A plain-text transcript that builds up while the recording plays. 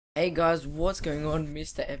Hey guys, what's going on?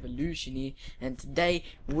 Mr. Evolutionii, and today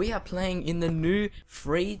we are playing in the new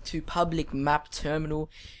free to public map terminal.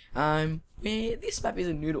 This map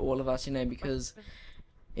isn't new to all of us, because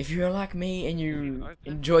if you're like me and you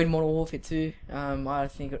enjoyed Modern Warfare 2, I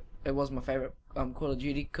think it was my favorite Call of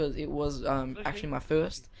Duty because it was actually my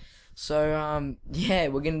first. So yeah,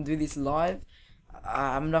 we're gonna do this live.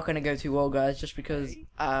 I'm not gonna go too well, guys, just because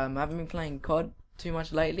I haven't been playing COD too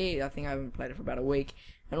much lately. I think I haven't played it for about a week.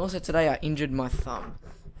 And also today I injured my thumb,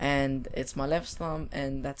 and it's my left thumb,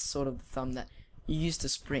 and that's sort of the thumb that you use to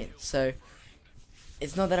sprint. So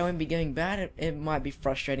it's not that I won't be going bad, it might be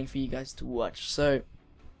frustrating for you guys to watch. So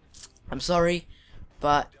I'm sorry,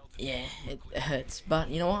 but yeah, it hurts. But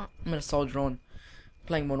you know what? I'm gonna soldier on.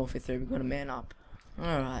 Playing Modern Warfare 3, we're gonna man up.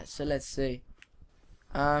 Alright, so let's see.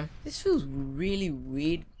 This feels really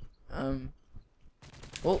weird. Oh,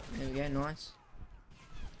 there we go, nice.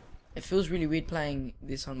 It feels really weird playing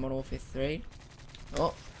this on Modern Warfare 3.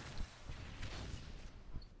 Oh.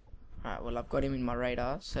 Alright, well, I've got him in my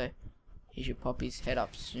radar, so he should pop his head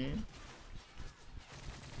up soon.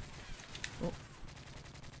 Oh.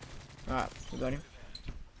 Alright, we got him.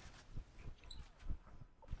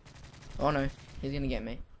 Oh no, he's gonna get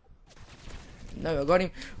me. No, I got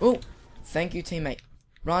him. Oh, thank you, teammate.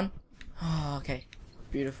 Run. Oh, okay.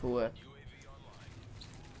 Beautiful work.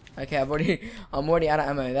 Okay, I'm already out of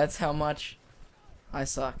ammo. That's how much I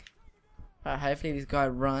suck. Alright, hopefully this guy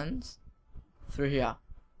runs through here,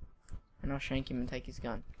 and I'll shank him and take his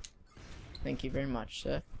gun. Thank you very much,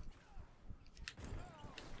 sir.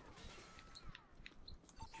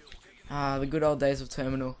 Ah, the good old days of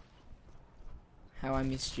Terminal. How I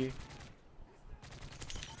missed you.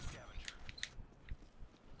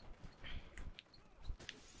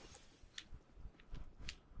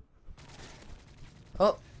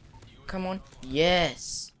 Oh, come on.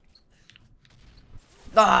 Yes.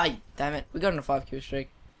 Ah, damn it. We got on a 5 kill streak.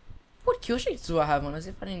 What kill streaks do I have on as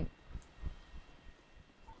if I didn't...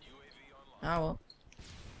 Ah, well.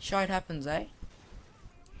 Sure, it happens, eh?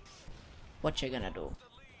 What you gonna do?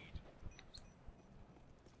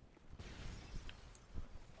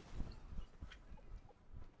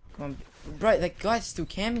 Come on. Bro, that guy's still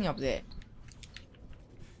camping up there.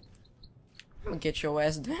 I'm gonna get your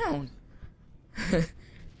ass down.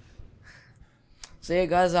 So yeah,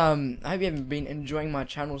 guys, I hope you have been enjoying my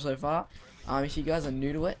channel so far. If you guys are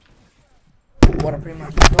new to it, what I pretty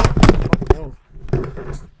much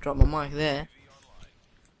drop my mic there.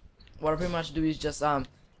 What I pretty much do is just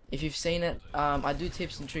if you've seen it, I do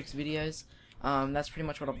tips and tricks videos. That's pretty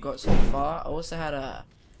much what I've got so far. I also had a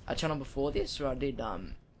channel before this where I did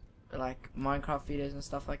like Minecraft videos and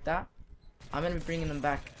stuff like that. I'm gonna be bringing them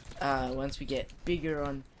back once we get bigger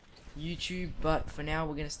on YouTube, but for now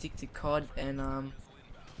we're gonna stick to COD. And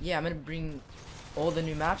yeah, I'm gonna bring all the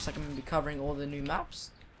new maps. Like, I'm gonna be covering all the new maps,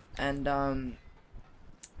 and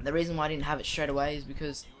the reason why I didn't have it straight away is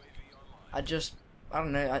because I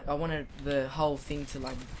don't know, I wanted the whole thing to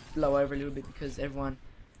like blow over a little bit, because everyone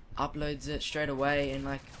uploads it straight away, and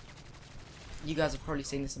like, you guys have probably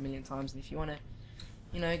seen this a million times, and if you wanna,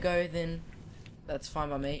 go, then that's fine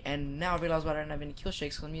by me. And now I realize why I don't have any kill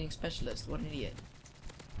streaks, because I'm using specialist. What an idiot.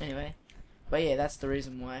 Anyway, but yeah, that's the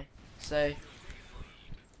reason why. So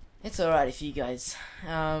it's alright if you guys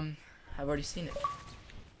have already seen it.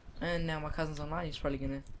 And now my cousin's online. He's probably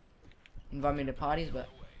gonna invite me to parties, but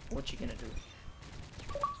what you gonna do?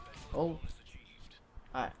 Oh,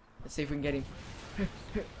 alright, let's see if we can get him.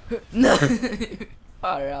 No.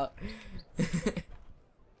 Far out.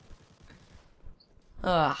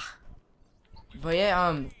 But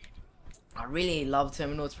yeah, I really love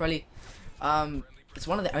Terminal. It's probably it's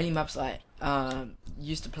one of the only maps I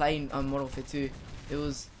used to play in Modern Warfare 2. It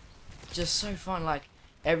was just so fun. Like,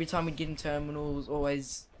 every time we'd get in Terminal, it was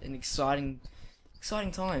always an exciting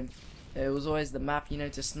time. It was always the map,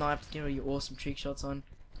 to snipe, to get all your awesome trick shots on,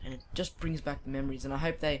 and it just brings back the memories. And I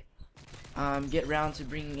hope they get round to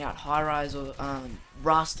bringing out High Rise or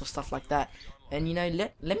Rust or stuff like that. And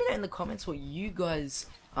let me know in the comments what you guys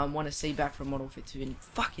want to see back from Modern Warfare 2. And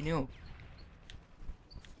fucking hell.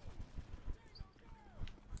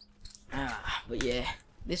 But yeah,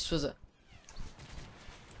 this was a...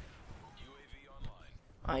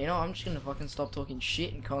 I'm just gonna fucking stop talking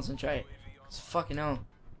shit and concentrate. It's fucking hell.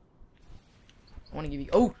 I wanna give you...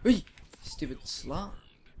 Oh! Hey! Stupid slut.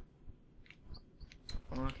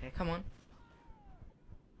 Okay, come on.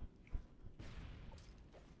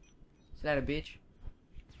 Is that a bitch?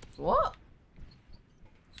 What?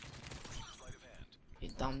 You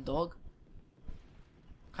dumb dog.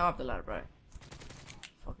 Come up the ladder, bro.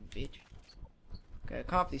 Fucking bitch. Okay,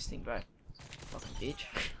 come up this thing, bro. Fucking bitch.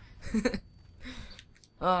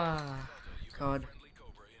 Ah, God.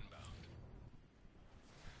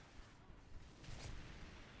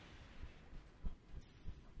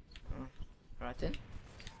 Right then.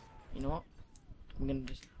 You know what? I'm gonna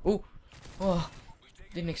just. Oh,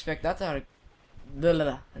 didn't expect that to. I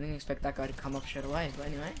didn't expect that guy to come up straight away. But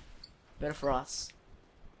anyway, better for us.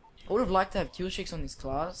 I would have liked to have kill streaks on this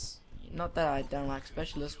class. Not that I don't like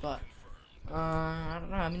specialists, but I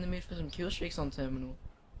don't know. I'm in the mood for some kill streaks on terminal.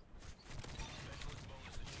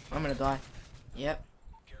 I'm gonna die. Yep.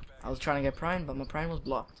 I was trying to get prone, but my prone was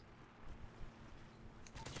blocked.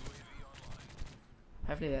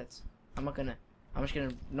 Hopefully that's. I'm just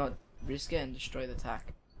gonna not risk it and destroy the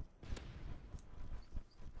attack.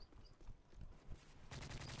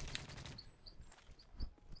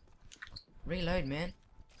 Reload, man.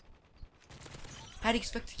 How do you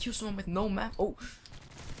expect to kill someone with no map? Oh,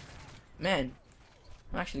 man.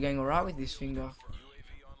 I'm actually going alright with this finger.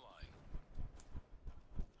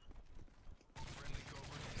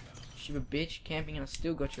 Stupid bitch, camping and I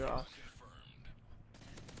still got your ass.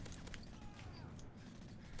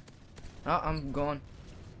 Oh, I'm gone.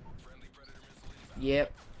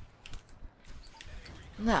 Yep.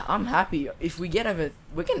 Nah, I'm happy. If we get over,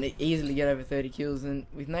 we can easily get over 30 kills, and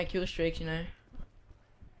with no kill streaks, you know.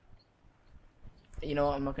 You know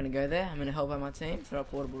what? I'm not gonna go there. I'm gonna help out my team. Throw a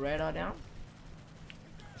portable radar down,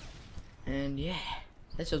 and yeah,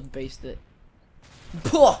 let's just baste it.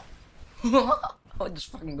 Poor. I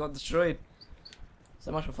just fucking got destroyed.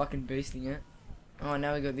 So much for fucking boosting it. Oh,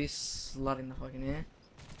 now we got this slut in the fucking air.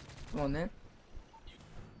 Come on then.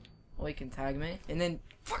 Or you can tag me. And then,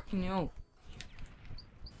 fucking hell.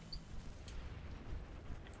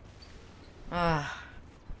 Ah,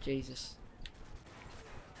 Jesus.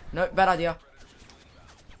 No, bad idea.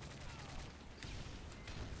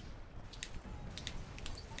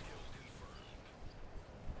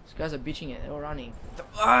 These guys are bitching it. They're all running.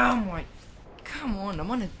 Oh my. Come on, I'm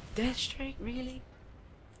on a death streak, really?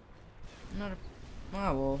 I'm not a.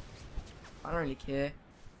 Oh well. I don't really care.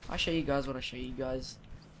 I show you guys what I show you guys.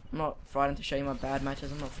 I'm not frightened to show you my bad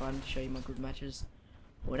matches. I'm not frightened to show you my good matches.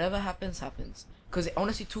 Whatever happens, happens. Because it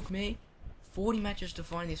honestly took me 40 matches to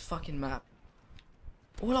find this fucking map.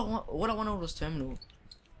 All I wanted was terminal.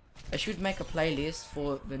 I should make a playlist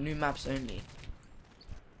for the new maps only.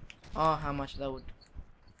 Oh, how much that would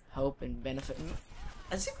help and benefit me.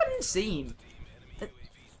 As if I didn't see him.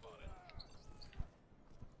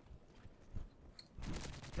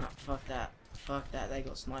 No, fuck that. Fuck that. They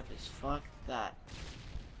got snipers. Fuck that.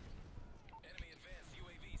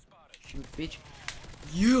 Shoot, bitch.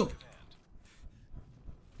 You.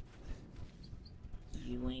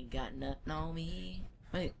 You ain't got nothing on me.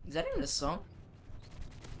 Wait, is that even a song?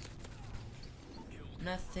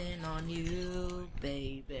 Nothing on you,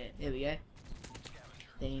 baby. There we go.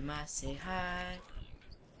 They might say hi.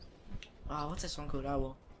 Oh, what's that song called? Oh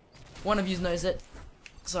well. One of you knows it.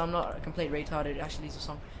 So I'm not a complete retard. It actually is a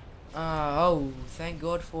song. Oh, thank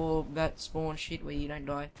God for that spawn shit where you don't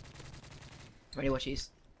die. Ready, watch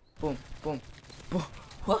this. Boom, boom, boom.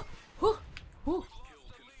 What? Whoa.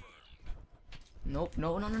 Nope,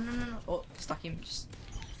 no. Oh, stuck him. Just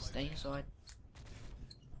stay inside.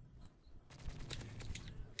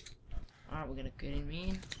 Alright, we're gonna get him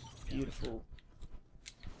in. Beautiful.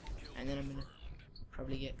 And then I'm gonna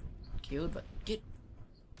probably get killed, but get.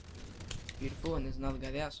 Beautiful, and there's another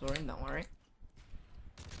guy there. I saw him, don't worry.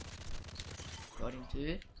 Got him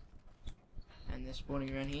too. And they're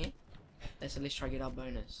spawning around here. Let's at least try to get our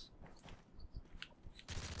bonus.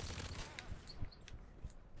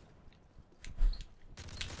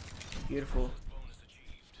 Beautiful.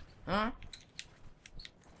 Huh?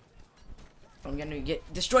 I'm gonna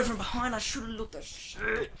get destroyed from behind. I should have looked at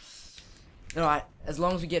shit. Alright, as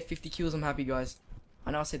long as we get 50 kills, I'm happy, guys.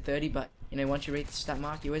 I know I said 30, but you know, once you reach the stat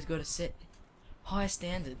mark, you always gotta set high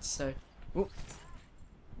standards. So,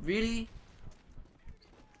 really?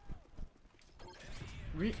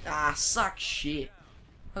 Suck shit.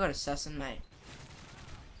 I got assassin, mate.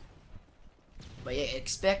 But yeah,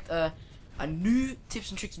 expect a new tips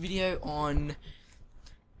and tricks video on.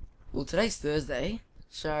 Well, today's Thursday,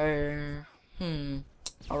 so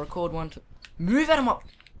I'll record one to move out of my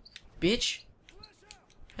bitch.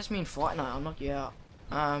 That's me in fight. No, I'll knock you out.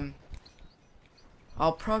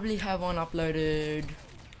 I'll probably have one uploaded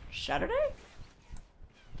Saturday.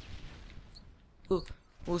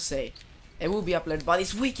 We'll see. It will be uploaded by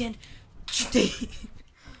this weekend.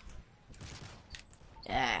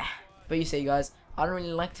 Yeah, but you see, guys, I don't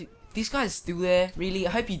really like to. This guy's still there. Really, I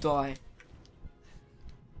hope you die.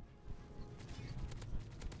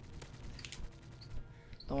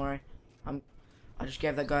 Don't worry. I just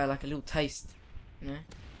gave that guy like a little taste, you know.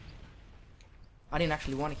 I didn't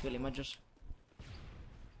actually want to kill him. I just...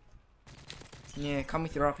 Yeah, come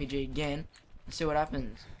with your RPG again. Let's see what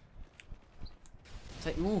happens.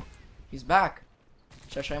 Ooh, he's back.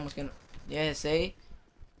 Should I show him what's gonna... Yeah, see?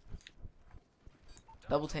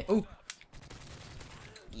 Double team. Ooh.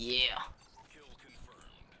 Yeah.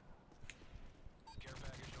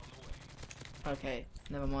 Okay,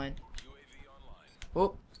 never mind.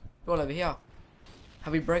 Oh, all over here.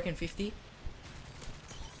 Have we broken 50?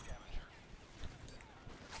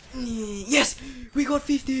 Yes! We got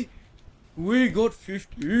 50! We got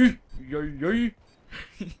 50! Yay, yay!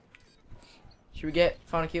 Should we get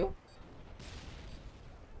final kill?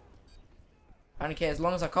 I don't care, as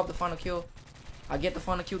long as I cop the final kill. I get the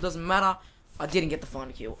final kill, doesn't matter. I didn't get the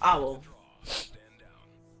final kill. Oh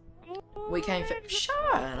well. We came for... Shut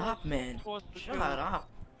up, man. Shut up,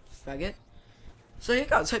 faggot. So yeah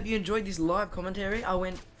guys, hope you enjoyed this live commentary. I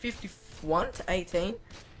went 51 to 18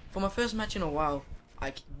 for my first match in a while.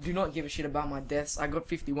 I do not give a shit about my deaths. I got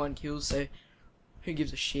 51 kills, so who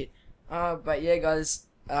gives a shit. But yeah guys,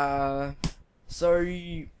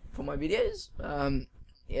 sorry for my videos.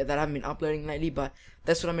 Yeah, that I haven't been uploading lately, but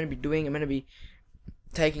that's what I'm going to be doing. I'm going to be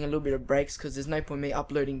taking a little bit of breaks because there's no point me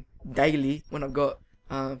uploading daily when I've got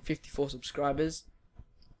 54 subscribers.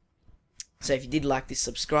 So if you did like this,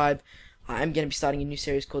 subscribe. I am going to be starting a new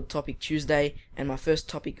series called Topic Tuesday, and my first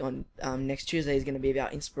topic on next Tuesday is going to be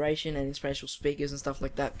about inspiration and inspirational speakers and stuff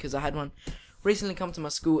like that, because I had one recently come to my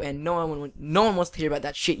school and no one wants to hear about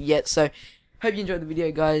that shit yet. So hope you enjoyed the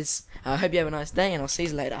video guys. I hope you have a nice day, and I'll see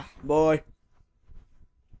you later. Bye.